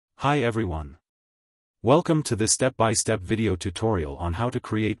Hi everyone. Welcome to this step-by-step video tutorial on how to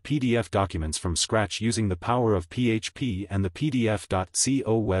create PDF documents from scratch using the power of PHP and the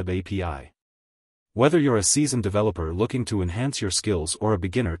PDF.co web API. Whether you're a seasoned developer looking to enhance your skills or a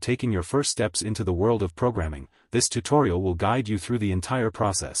beginner taking your first steps into the world of programming, this tutorial will guide you through the entire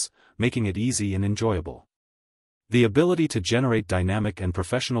process, making it easy and enjoyable. The ability to generate dynamic and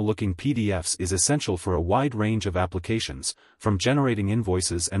professional-looking PDFs is essential for a wide range of applications, from generating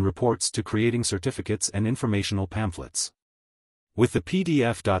invoices and reports to creating certificates and informational pamphlets. With the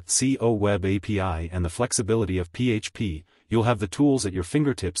PDF.co web API and the flexibility of PHP, you'll have the tools at your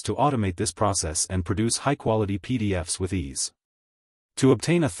fingertips to automate this process and produce high-quality PDFs with ease. To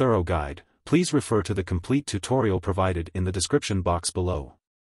obtain a thorough guide, please refer to the complete tutorial provided in the description box below.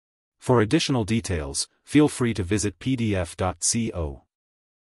 For additional details, feel free to visit PDF.co.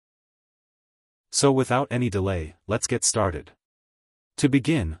 So without any delay, let's get started. To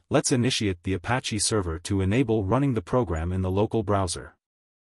begin, let's initiate the Apache server to enable running the program in the local browser.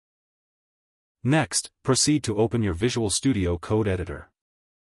 Next, proceed to open your Visual Studio Code editor.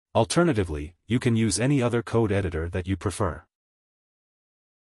 Alternatively, you can use any other code editor that you prefer.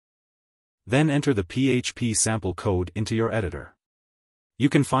 Then enter the PHP sample code into your editor. You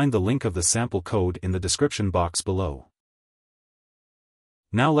can find the link of the sample code in the description box below.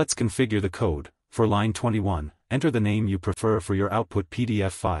 Now let's configure the code. For line 21, enter the name you prefer for your output PDF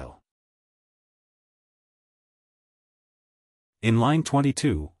file. In line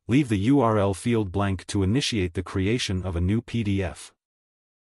 22, leave the URL field blank to initiate the creation of a new PDF.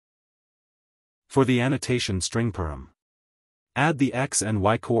 For the annotation string param, add the X and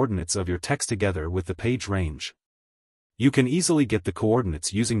Y coordinates of your text together with the page range. You can easily get the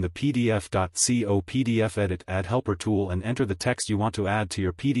coordinates using the PDF.co PDF Edit Add Helper tool and enter the text you want to add to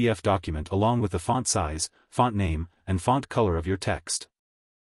your PDF document along with the font size, font name, and font color of your text.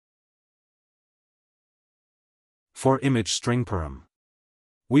 For image string param,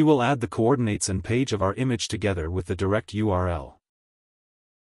 we will add the coordinates and page of our image together with the direct URL.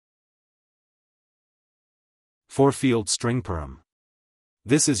 For field string param,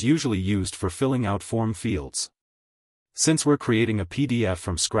 this is usually used for filling out form fields. Since we're creating a PDF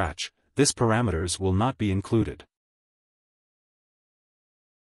from scratch, this parameters will not be included.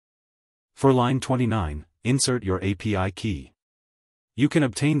 For line 29, insert your API key. You can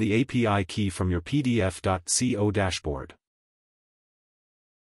obtain the API key from your PDF.co dashboard.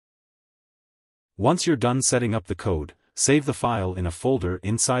 Once you're done setting up the code, save the file in a folder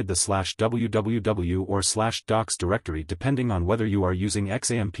inside the /www or /docs directory depending on whether you are using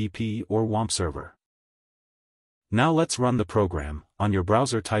XAMPP or WAMP server. Now let's run the program. On your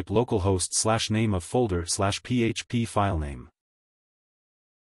browser type localhost /name of folder /php filename.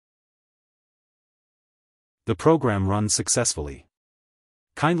 The program runs successfully.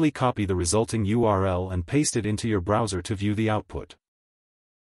 Kindly copy the resulting URL and paste it into your browser to view the output.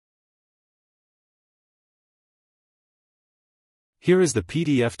 Here is the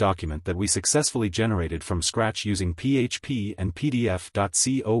PDF document that we successfully generated from scratch using PHP and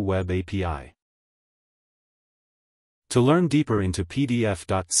PDF.co web API. To learn deeper into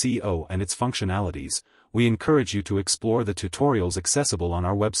PDF.co and its functionalities, we encourage you to explore the tutorials accessible on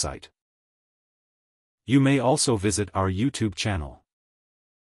our website. You may also visit our YouTube channel.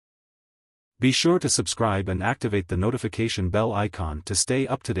 Be sure to subscribe and activate the notification bell icon to stay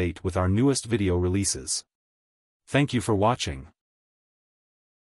up to date with our newest video releases. Thank you for watching.